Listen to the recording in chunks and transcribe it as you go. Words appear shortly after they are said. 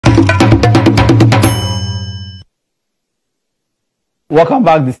Welcome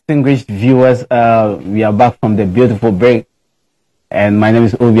back, distinguished viewers. We are back from the beautiful break. And my name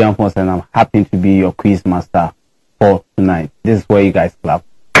is Obian Ponce, and I'm happy to be your quiz master for tonight. This is where you guys clap.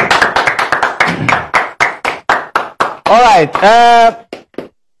 All right.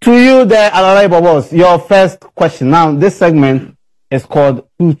 To you, the Alalai Bobos, your first question. Now, this segment is called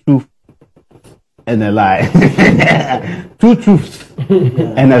Two Truths and a Lie. Two truths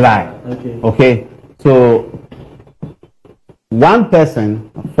and a lie. Okay. So, one person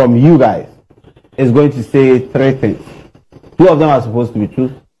from you guys is going to say three things. Two of them are supposed to be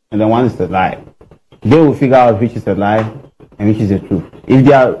truth, and then one is a lie. They will figure out which is a lie and which is the truth. If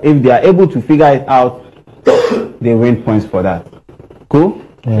they are able to figure it out, they win points for that. Cool?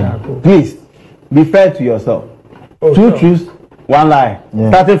 Yeah, cool. Please be fair to yourself. Two truths, one lie. Yeah.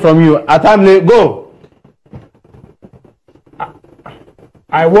 Starting from you. Atamle, go.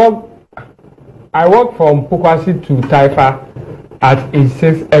 I walk from Pokwasi to Taifa at age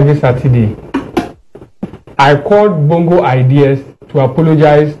 6 every Saturday. I called Bongo Ideas to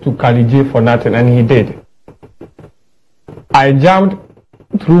apologize to Kalije for nothing, and he did. I jumped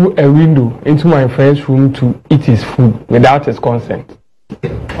through a window into my friend's room to eat his food without his consent.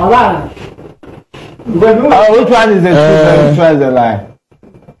 Which one is the truth and which one is the lie?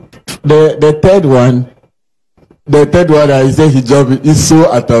 The third one, I said he jumped. It's so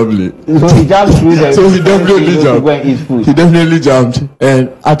Atamle. So he jumped through the So he definitely jumped. Go and eat food. He definitely jumped. And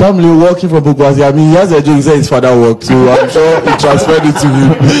Atamle walking from Pokwasi, I mean, he has a joke. He said his father walked, so I'm sure he transferred it to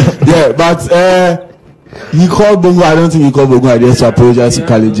him. Yeah, but he called Bongo. I don't think he called Bongo Ideas to apologize to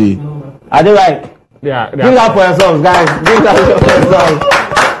Kalije. Are they right? Yeah. Give it up for yourselves, guys. Give it up for yourselves.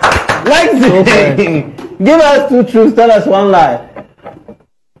 Let's see. Give us two truths. Tell us one lie.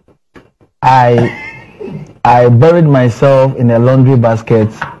 I buried myself in a laundry basket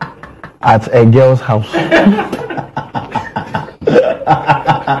at a girl's house.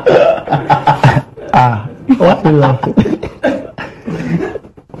 What are you laughing?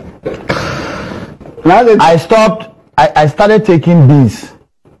 I stopped. I started taking beans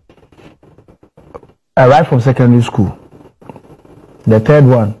right from secondary school. The third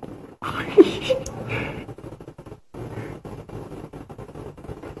one.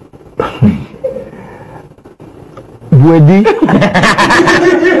 Buedi.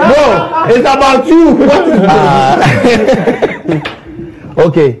 No, it's about you. What is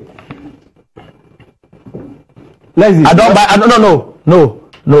okay. Let's see. I don't buy.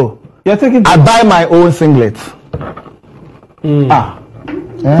 No. You're taking. I buy my own singlet. So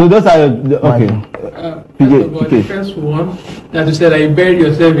those are okay. The first one that you said that you buried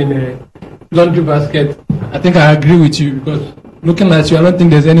yourself in a laundry basket. I think I agree with you because looking at you, I don't think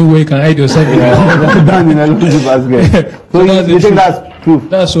there's any way you can hide yourself in Down in a laundry basket. So you think that's true?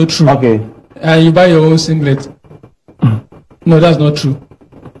 That's so true. Okay. And you buy your own singlet. No, that's not true.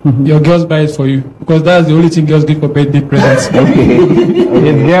 Your girls buy it for you because that's the only thing girls give for birthday presents. Okay.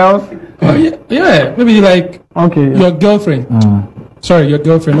 His girls. Yeah, maybe like your girlfriend. Sorry, your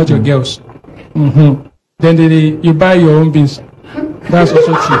girlfriend, not your girls. Then you buy your own beans. That's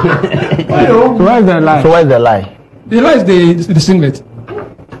also true. So where's the lie? So where's the lie? The lie is the singlet.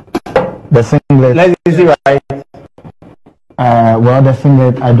 The singlet. Let's see right. Well, the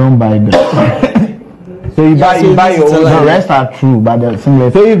singlet I don't buy them. So you buy your own. The rest are true, but the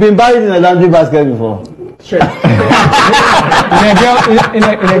singlet. So you've been buried in a laundry basket before? Straight. in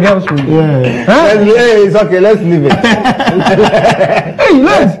a girl's room. Yeah. Huh? It's okay. Let's leave it.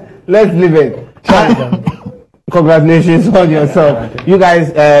 Let's leave it. Congratulations on yourself. You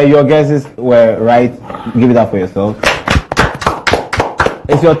guys, your guesses were right. Give it up for yourself.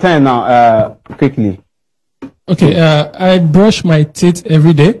 It's your turn now. Quickly. Okay. I brush my teeth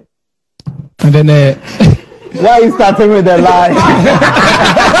every day, and then. Why are you starting with a lie?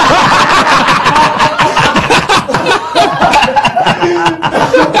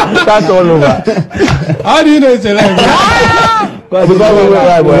 Start all over. How do you know it's a lie?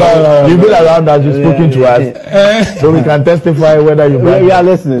 You've been around us, you've spoken to us, so we can testify whether you buy. We are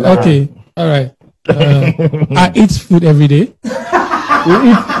listening. Okay, all right. I eat food every day. You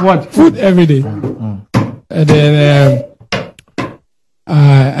eat what? Food every day. And then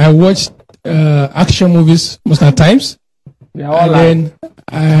I watch action movies most of the times. They are all And lying.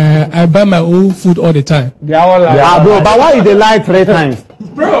 then I buy my own food all the time. They are all lying. Bro, but why you dey lie 3 times?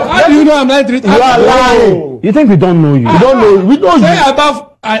 Bro, how do you know I'm lying? You are lying. You think we don't know you? We don't know. We know Say you.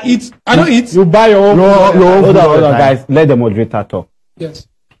 above I eat. I don't eat. You buy your own. Hold on, guys. Let the moderator talk. Yes.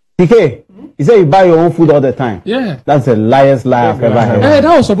 TK, you say you buy your own food all the time. Yeah. That's the liar's lie I've ever heard. Hey,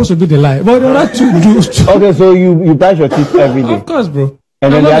 that was supposed to be the lie, but they're not too good. Okay, so you brush your teeth every day. Of course, bro.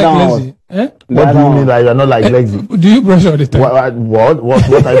 And then I'm the not other like one was. lazy. Eh? What do you mean like you're not like lazy? Do you brush all the time? What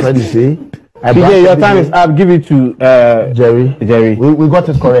I tried to say? PJ, your time is up. Give it to Jerry. Jerry. We got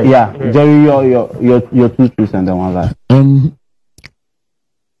it correct. Yeah, Jerry, your 2 truths and then 1 lie.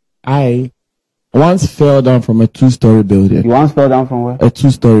 I once fell down from a 2-story building. You once fell down from where? A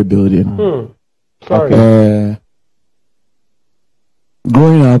 2-story building. Sorry.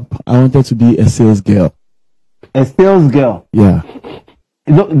 Growing up, I wanted to be a sales girl. A sales girl. Yeah.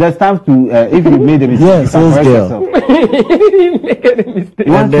 There's time to, if you made a mistake, Yeah, you can sales correct girl. yourself.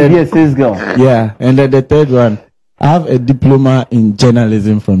 You want to be a sales girl. Yeah. And then the third one, I have a diploma in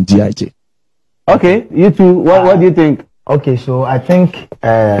journalism from GIJ. Okay, you two, what do you think? Okay, so I think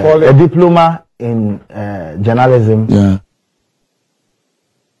a diploma in journalism. Yeah.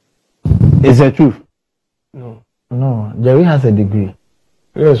 Is the truth. No, Jerry has a degree.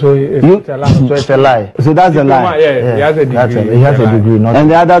 Yeah, so it's a lie. So it's a lie. So that's a lie. Yeah, he has a degree. He has a degree. Not And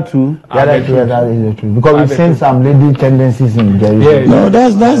the other two? the other two, that is the truth. Because we've seen some lady tendencies in Jerry. Yeah. No,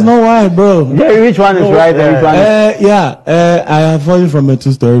 that's not why, bro. Jerry, which one is right and which one is... I have fallen from a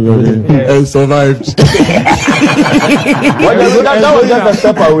 2-story building and survived. That was just a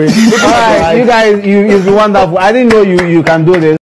step away. All right, you guys, you've been wonderful. I didn't know you can do this.